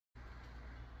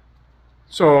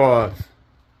So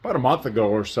about a month ago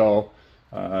or so,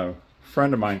 a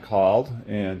friend of mine called,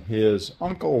 and his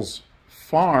uncle's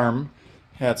farm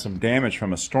had some damage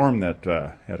from a storm that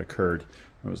had occurred.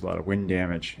 There was a lot of wind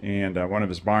damage, and one of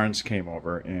his barns came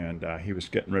over, and he was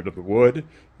getting rid of the wood,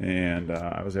 and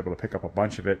I was able to pick up a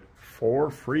bunch of it for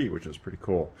free, which is pretty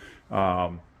cool.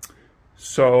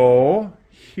 So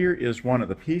here is one of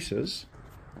the pieces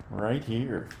right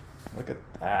here. Look at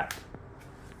that.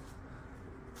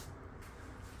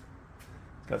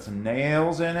 Got some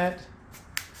nails in it.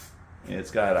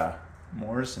 It's got a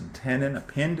mortise and tenon, a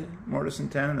pinned mortise and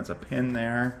tenon. That's a pin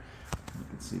there. You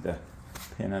can see the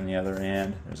pin on the other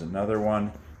end. There's another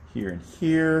one here and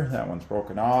here. That one's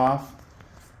broken off.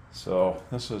 So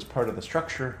this was part of the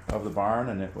structure of the barn,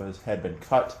 and it had been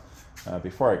cut.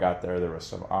 Before I got there, there was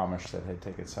some Amish that had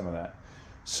taken some of that.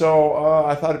 So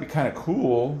I thought it'd be kind of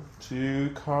cool to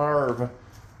carve a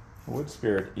wood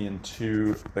spirit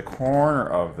into the corner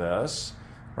of this,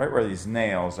 right where these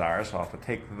nails are. So I'll have to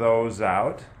take those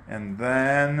out and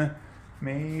then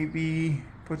maybe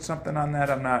put something on that.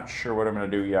 I'm not sure what I'm going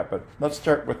to do yet, but let's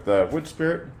start with the wood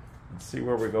spirit and see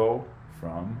where we go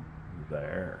from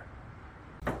there.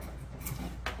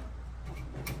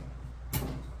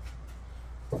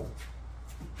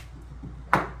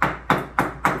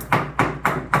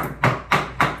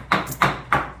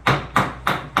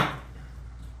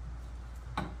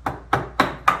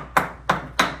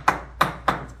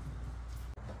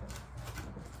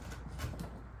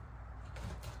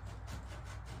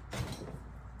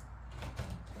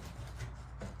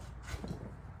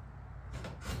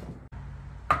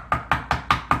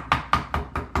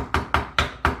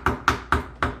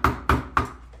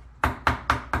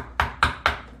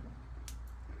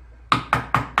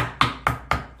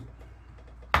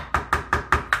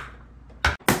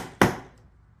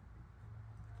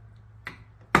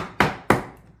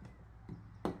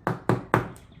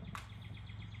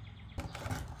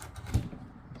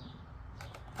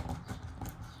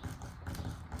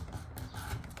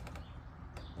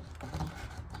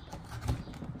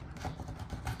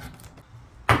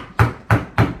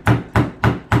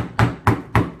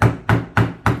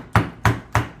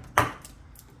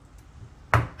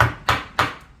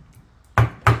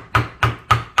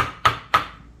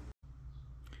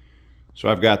 So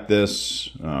I've got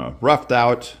this roughed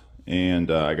out,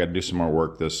 and I got to do some more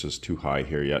work. This is too high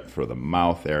here yet for the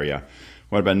mouth area.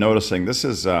 What I've been noticing, this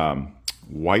is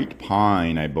white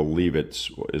pine, I believe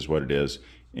is what it is,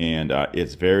 and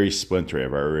it's very splintery.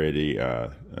 I've already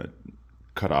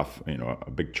cut off,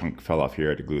 a big chunk fell off here. I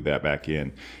had to glue that back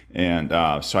in, and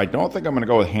so I don't think I'm going to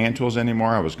go with hand tools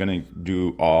anymore. I was going to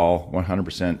do all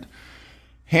 100%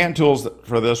 hand tools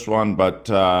for this one, but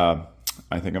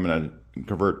I think I'm going to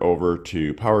convert over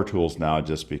to power tools now,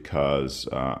 just because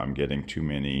I'm getting too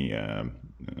many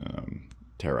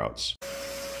tear outs.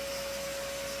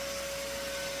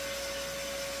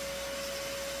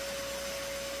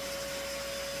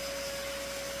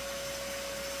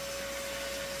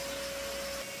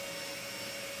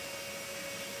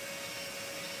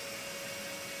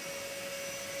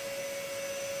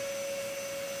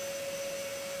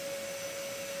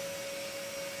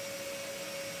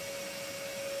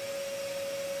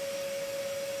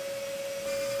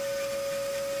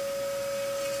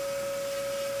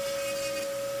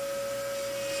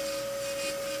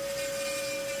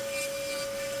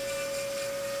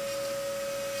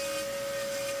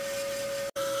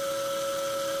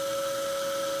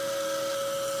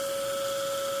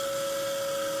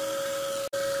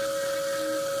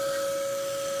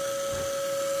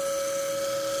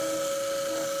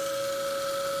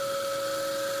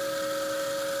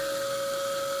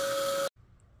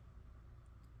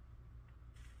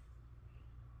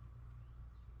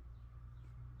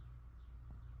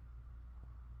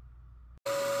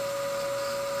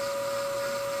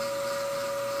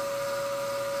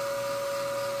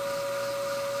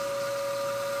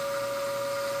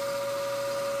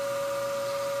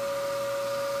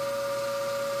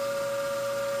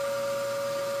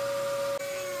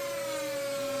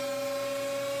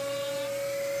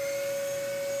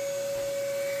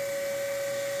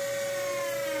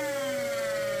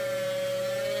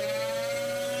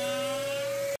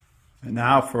 And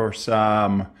now for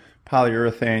some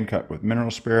polyurethane cut with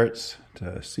mineral spirits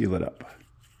to seal it up.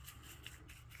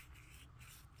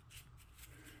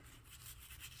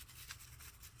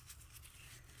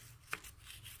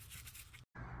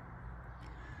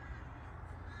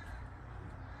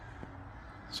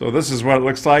 So this is what it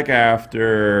looks like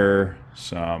after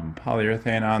some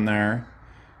polyurethane on there.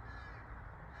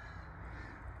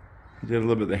 I did a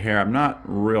little bit of the hair. I'm not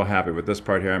real happy with this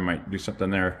part here. I might do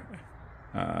something there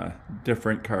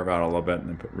different, carve out a little bit, and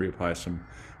then reapply some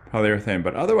polyurethane.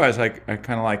 But otherwise, I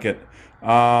kind of like it.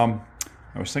 I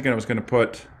was thinking I was going to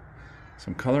put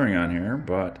some coloring on here,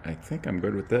 but I think I'm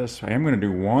good with this. I am going to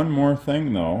do one more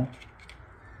thing though.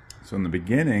 So in the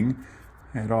beginning,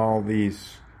 I had all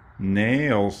these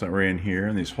nails that were in here,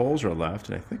 and these holes are left.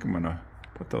 And I think I'm going to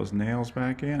put those nails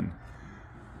back in.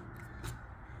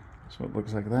 So it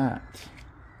looks like that.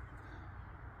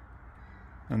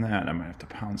 And that, I might have to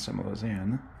pound some of those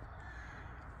in.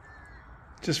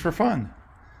 Just for fun.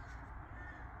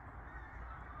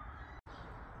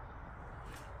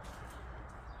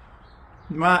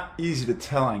 Not easy to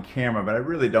tell on camera, but I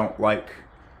really don't like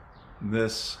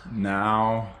this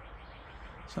now.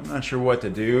 So I'm not sure what to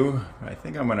do. I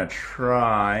think I'm gonna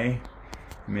try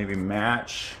maybe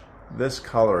match this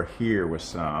color here with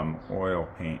some oil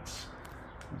paints.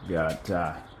 I've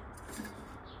got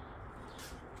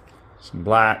some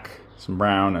black, some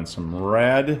brown, and some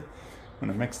red. I'm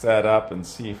gonna mix that up and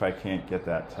see if I can't get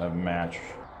that to match.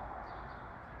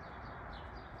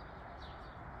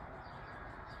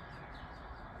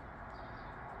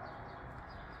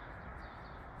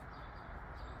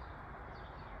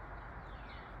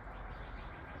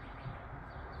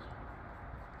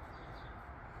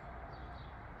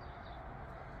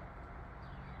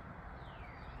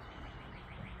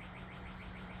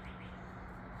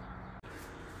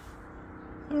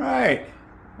 All right,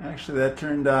 actually that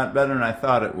turned out better than I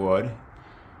thought it would.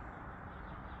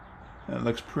 That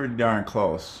looks pretty darn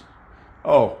close.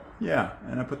 Oh, yeah,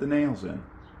 and I put the nails in.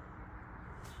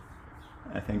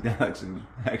 I think that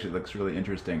actually looks really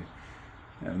interesting,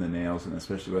 having the nails, and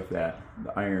especially with that,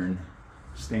 the iron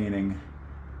staining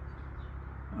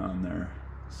on there.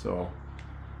 So,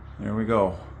 there we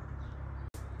go.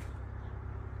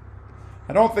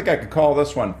 I don't think I could call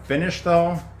this one finished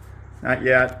though. Not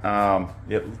yet.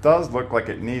 It does look like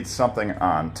it needs something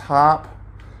on top.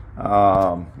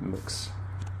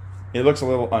 It looks a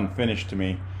little unfinished to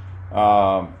me.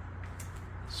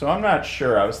 So I'm not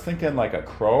sure. I was thinking like a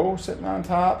crow sitting on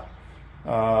top,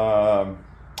 or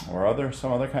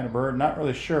some other kind of bird. Not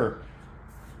really sure.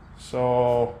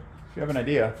 So if you have an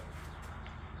idea,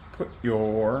 put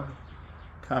your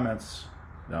comments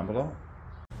down below.